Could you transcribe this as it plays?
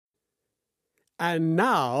And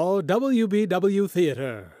now, WBW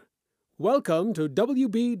Theater. Welcome to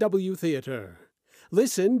WBW Theater.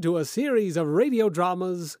 Listen to a series of radio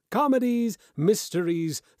dramas, comedies,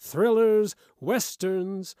 mysteries, thrillers,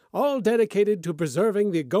 westerns, all dedicated to preserving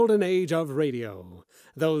the golden age of radio.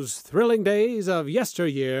 Those thrilling days of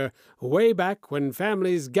yesteryear, way back when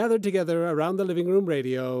families gathered together around the living room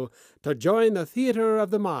radio to join the theater of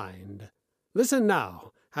the mind. Listen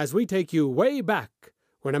now as we take you way back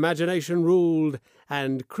when imagination ruled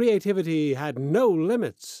and creativity had no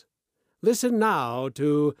limits. Listen now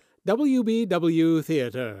to WBW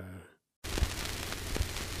Theater.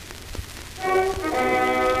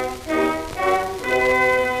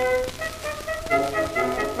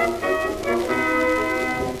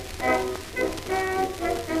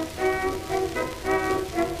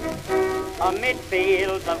 Amid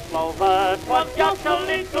fields of clover, 'twas just a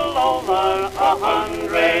little over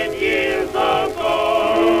 100 years ago.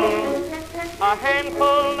 A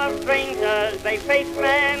handful of strangers, they faced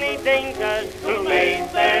many dangers to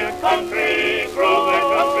make their country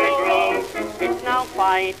grow. It's now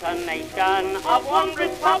quite a nation of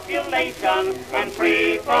wondrous population and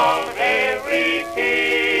free from every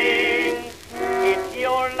king. It's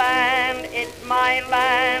your land, it's my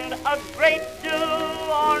land, a great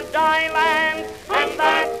do-or-die land, and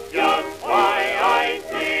that's just why I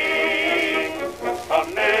sing.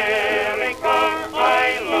 America,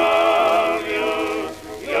 I love you.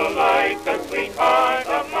 You're like a sweetheart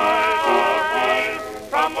of mine.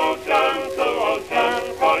 From ocean to ocean,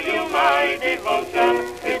 for you my devotion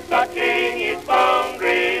is touching its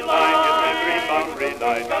boundary line,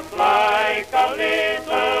 just like a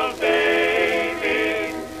little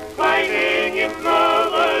baby climbing its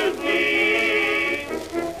mother's knee.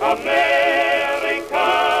 America,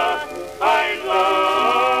 I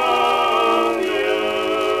love you,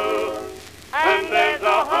 and there's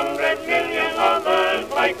 100 million others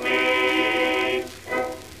like me.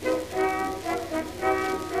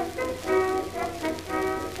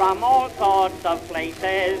 From all sorts of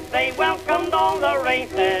places, they welcomed all the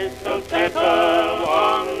races to settle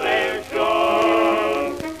on their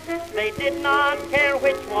shore. They did not care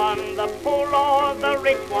which one, the poor or the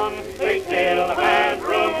rich one, they still had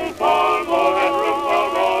room for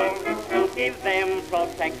more. To give them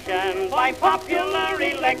protection by popular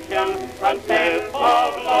election, a set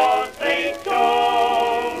of laws they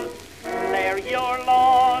chose. They're your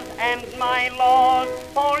laws and my laws,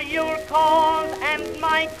 for your cause and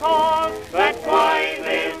my cause. That's why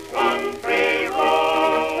this country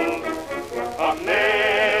rolls.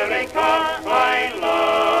 America, I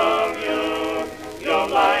love you. You're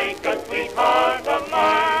like a sweetheart of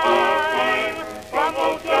mine. From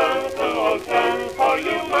ocean to ocean, for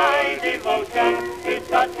you my devotion is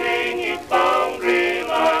touching its boundary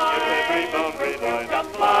line,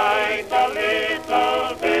 just like a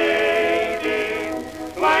little baby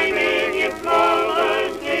climbing its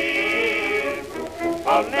mother's knee.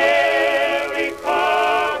 America,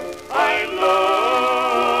 I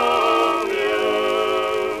love you,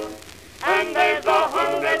 and there's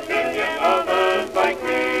 100 million others like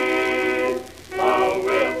me. Now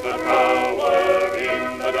with the tower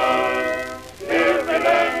in the dust, every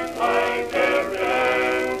land like every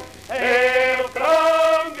land, hail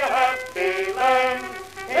from your happy land,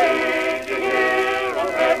 engineer of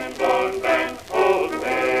heaven-born band. Oh,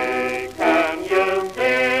 say, can you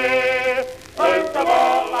say, first of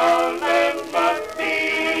all our land must be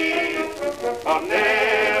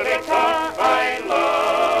America, I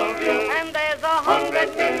love you, and there's 100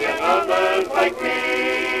 million others like me.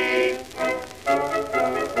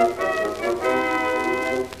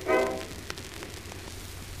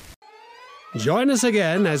 Join us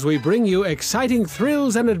again as we bring you exciting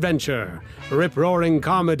thrills and adventure, rip-roaring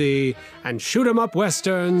comedy, and shoot-'em-up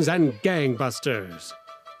westerns and gangbusters.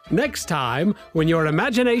 Next time, when your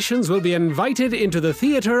imaginations will be invited into the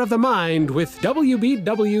theater of the mind with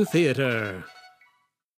WBW Theater.